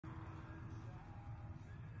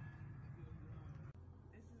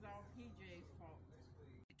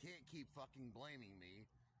keep fucking blaming me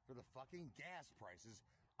for the fucking gas prices.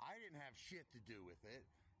 I didn't have shit to do with it.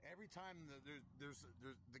 Every time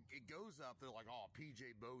it goes up, they're like, oh,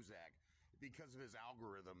 PJ Bozak, because of his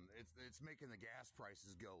algorithm, it's making the gas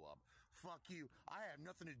prices go up. Fuck you. I have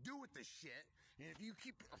nothing to do with this shit. And if you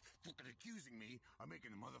keep fucking accusing me of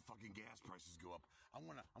making the motherfucking gas prices go up, I'm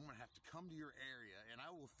gonna have to come to your area and I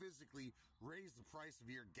will physically raise the price of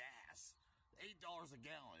your gas. $8 a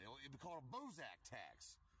gallon. It'll be called a Bozak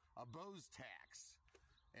tax. A Boz tax.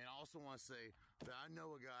 And I also want to say that I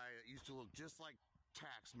know a guy that used to look just like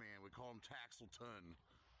Taxman. We call him Taxelton.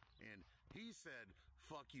 And he said,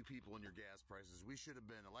 fuck you people and your gas prices. We should have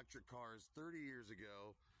been electric cars 30 years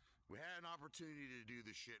ago. We had an opportunity to do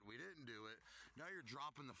the shit. We didn't do it. Now you're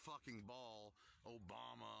dropping the fucking ball.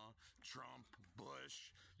 Obama, Trump,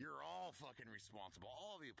 Bush. You're all fucking responsible.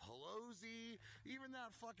 All of you. Pelosi. Even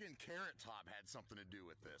that fucking Carrot Top had something to do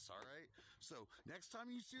with this, all right? So next time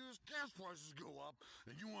you see those gas prices go up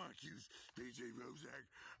and you want to accuse PJ Bozak,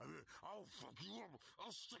 I'll fuck you up.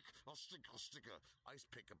 I'll stick a ice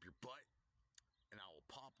pick up your butt and I will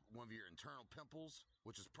pop one of your internal pimples,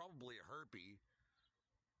 which is probably a herpes.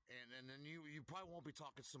 And then you probably won't be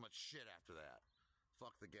talking so much shit after that.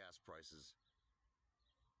 Fuck the gas prices.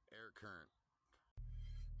 Air current.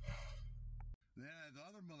 Then the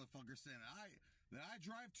other motherfucker saying that I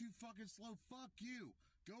drive too fucking slow. Fuck you.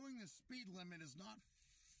 Going the speed limit is not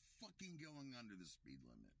fucking going under the speed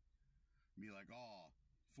limit. Be like, oh,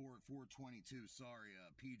 422. Sorry,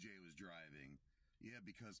 PJ was driving. Yeah,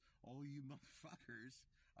 because all you motherfuckers,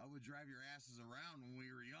 I would drive your asses around when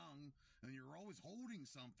we were young, and you're always holding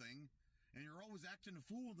something, and you're always acting a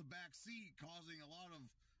fool in the back seat, causing a lot of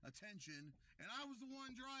attention, and I was the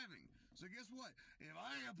one driving. So guess what? If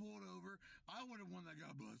I got pulled over, I would have one that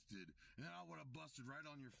got busted, and then I would have busted right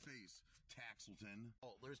on your face, Taxelton.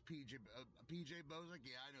 Oh, there's PJ Bozak?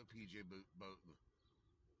 Yeah, I know PJ Bozak,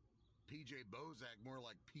 more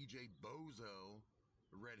like PJ Bozo,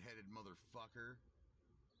 redheaded motherfucker.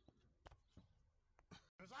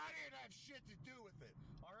 Because I didn't have shit to do with it,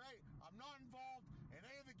 all right? I'm not involved in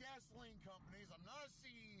any of the gasoline companies. I'm not a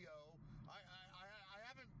CEO. I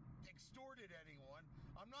haven't extorted anyone.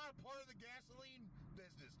 I'm not a part of the gasoline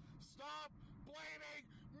business. Stop blaming